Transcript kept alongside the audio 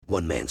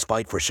One man's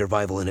fight for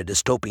survival in a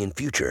dystopian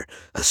future,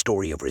 a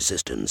story of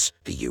resistance.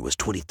 The year was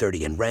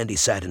 2030 and Randy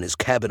sat in his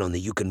cabin on the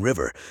Yukon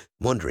River,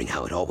 wondering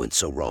how it all went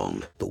so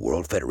wrong. The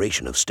World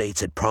Federation of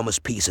States had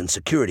promised peace and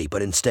security,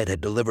 but instead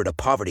had delivered a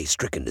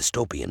poverty-stricken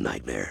dystopian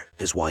nightmare.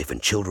 His wife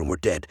and children were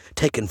dead,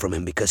 taken from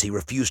him because he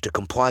refused to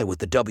comply with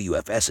the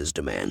WFS's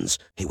demands.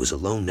 He was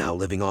alone now,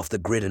 living off the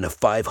grid in a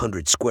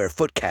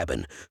 500-square-foot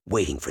cabin,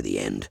 waiting for the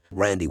end.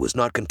 Randy was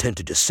not content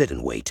to just sit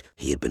and wait.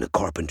 He had been a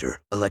carpenter,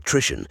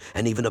 electrician,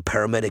 and even a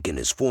paramedic in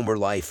his former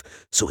life,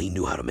 so he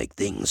knew how to make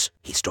things.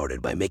 He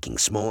started by making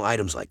small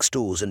items like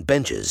stools and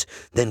benches,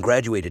 then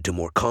graduated to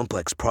more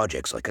complex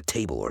projects like a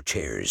table or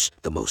chairs.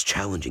 The most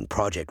challenging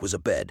project was a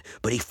bed,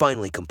 but he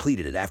finally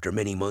completed it after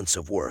many months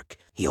of work.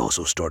 He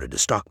also started to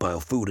stockpile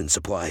food and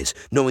supplies,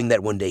 knowing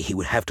that one day he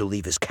would have to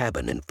leave his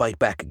cabin and fight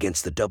back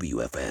against the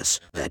WFS.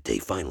 That day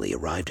finally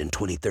arrived in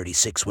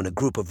 2036 when a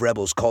group of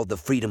rebels called the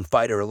Freedom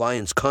Fighter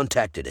Alliance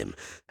contacted him,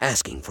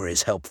 asking for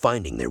his help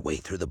finding their way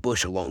through the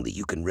bush along the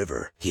Yukon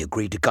River. He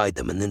agreed to guide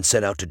them and then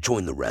set out to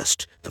join the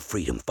rest. The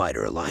Freedom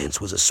Fighter Alliance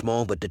was a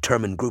small but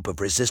determined group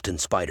of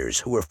resistance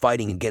fighters who were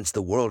fighting against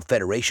the World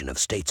Federation of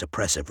States'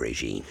 oppressive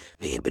regime.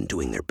 They had been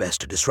doing their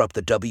best to disrupt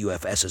the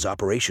WFS's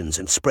operations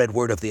and spread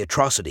word of the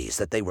atrocities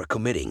that they were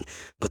committing,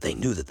 but they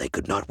knew that they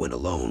could not win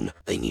alone.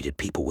 They needed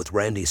people with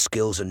Randy's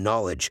skills and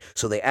knowledge,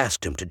 so they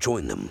asked him to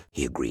join them.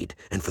 He agreed,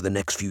 and for the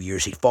next few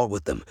years he fought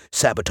with them,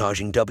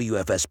 sabotaging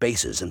WFS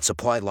bases and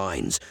supply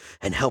lines,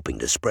 and helping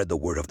to spread the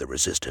word of the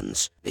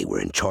resistance. They were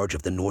in charge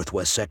of the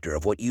northwest sector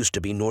of what used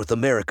to be North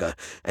America,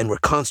 and were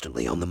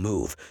constantly on the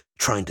move,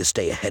 trying to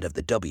stay ahead of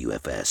the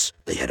WFS.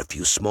 They had a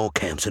few small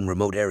camps in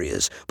remote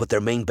areas, but their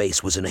main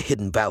base was in a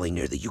hidden valley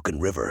near the Yukon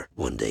River.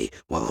 One day,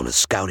 while on a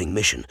scouting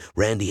mission,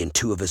 Randy and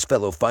two of his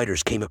fellow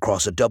fighters came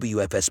across a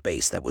WFS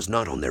base that was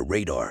not on their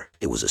radar.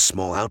 It was a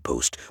small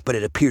outpost, but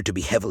it appeared to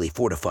be heavily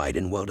fortified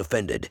and well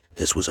defended.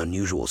 This was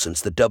unusual since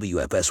the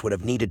WFS would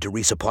have needed to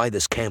resupply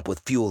this camp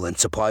with fuel and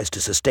supplies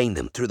to sustain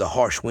them through the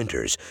harsh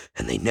winters,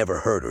 and they never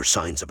heard or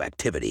signs of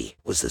activity.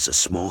 Was this a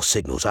small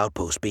signals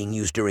outpost being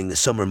used during the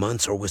summer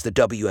months, or was the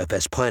WFS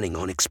planning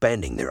on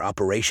expanding their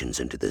operations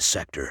into this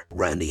sector?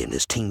 Randy and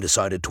his team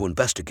decided to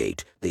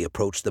investigate. They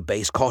approached the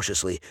base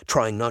cautiously,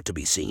 trying not to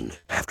be seen.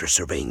 After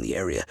surveying the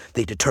area,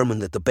 they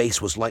determined that the base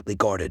was lightly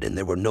guarded and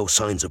there were no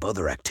signs of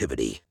other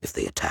activity. If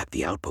they attacked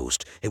the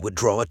outpost, it would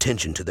draw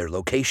attention to their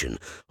location.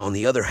 On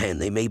the other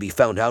hand, they may be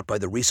found out by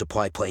the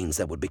resupply planes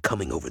that would be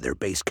coming over their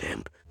base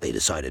camp. They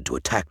decided to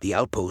attack the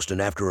outpost,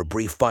 and after a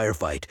brief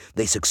firefight,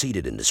 they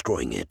succeeded in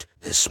destroying it.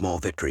 This small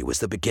victory was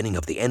the beginning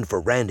of the end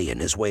for Randy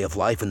and his way of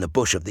life in the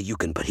bush of the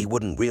Yukon, but he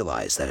wouldn't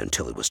realize that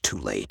until it was too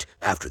late.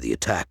 After the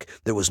attack,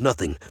 there was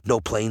nothing, no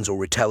planes or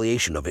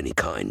retaliation of any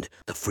kind.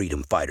 The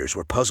freedom fighters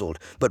were puzzled,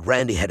 but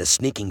Randy had a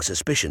sneaking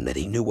suspicion that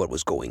he knew what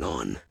was going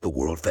on. The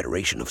World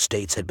Federation of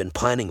States had been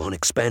planning on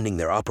expanding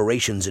their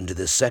operations into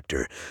this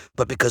sector,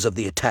 but because of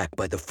the attack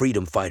by the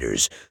freedom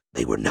fighters,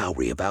 they were now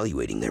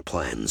reevaluating their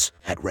plans.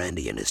 Had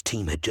Randy and his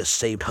team had just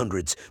saved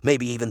hundreds,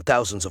 maybe even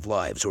thousands of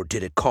lives, or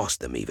did it cost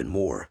them even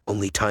more?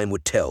 Only time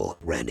would tell.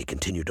 Randy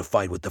continued to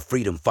fight with the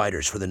freedom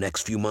fighters for the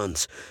next few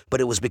months, but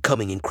it was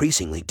becoming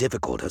increasingly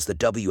difficult as the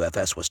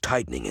WFS was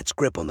tightening its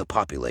grip on the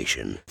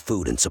population.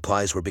 Food and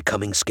supplies were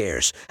becoming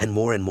scarce, and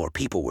more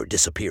people were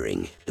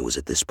disappearing. It was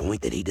at this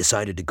point that he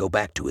decided to go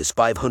back to his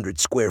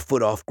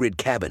 500-square-foot off-grid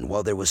cabin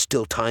while there was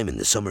still time in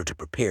the summer to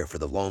prepare for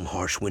the long,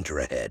 harsh winter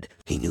ahead.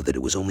 He knew that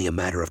it was only a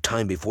matter of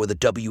time before the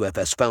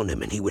WFS found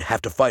him and he would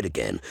have to fight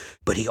again,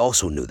 but he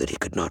also knew that he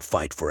could not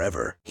fight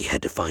forever. He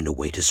had to find a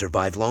way to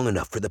survive long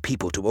enough for the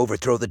people to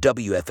overthrow the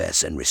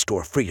WFS and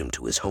restore freedom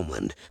to his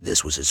homeland.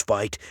 This was his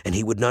fight, and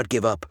he would not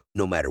give up,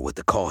 no matter what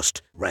the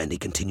cost. Randy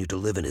continued to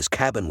live in his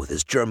cabin with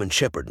his German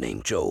shepherd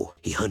named Joe.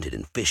 He hunted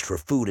and fished for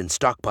food and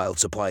stockpiled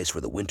supplies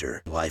for the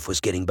winter. Life was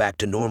getting back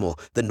to normal,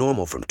 the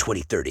normal from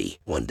 2030.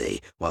 One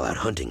day, while out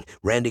hunting,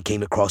 Randy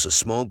came across a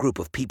small group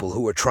of people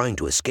who were trying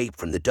to escape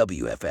from the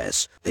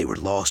WFS. They were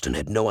lost and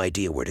had no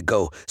idea where to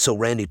go, so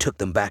Randy took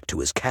them back to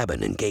his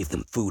cabin and gave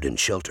them food and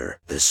shelter.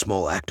 This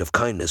small act of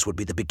kindness would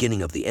be the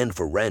beginning of the end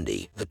for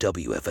Randy. The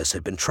WFS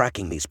had been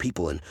tracking these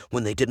people, and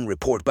when they didn't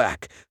report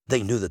back,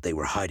 they knew that they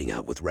were hiding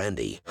out with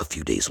Randy. A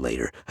few days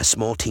later, a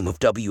small team of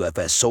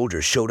WFS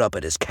soldiers showed up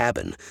at his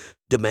cabin,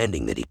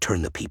 demanding that he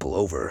turn the people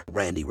over.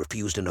 Randy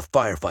refused and a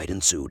firefight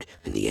ensued.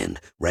 In the end,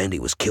 Randy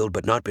was killed,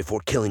 but not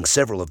before killing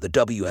several of the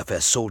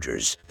WFS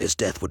soldiers. His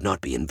death would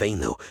not be in vain,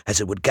 though, as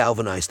it would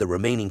galvanize the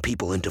remaining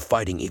people into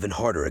fighting even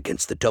harder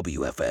against the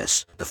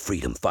WFS. The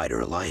Freedom Fighter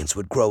Alliance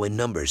would grow in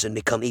numbers and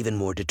become even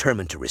more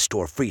determined to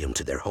restore freedom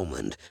to their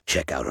homeland.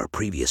 Check out our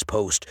previous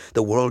post.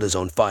 The world is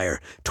on fire.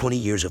 20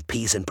 years of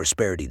peace and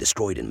prosperity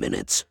destroyed in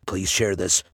minutes. Please share this,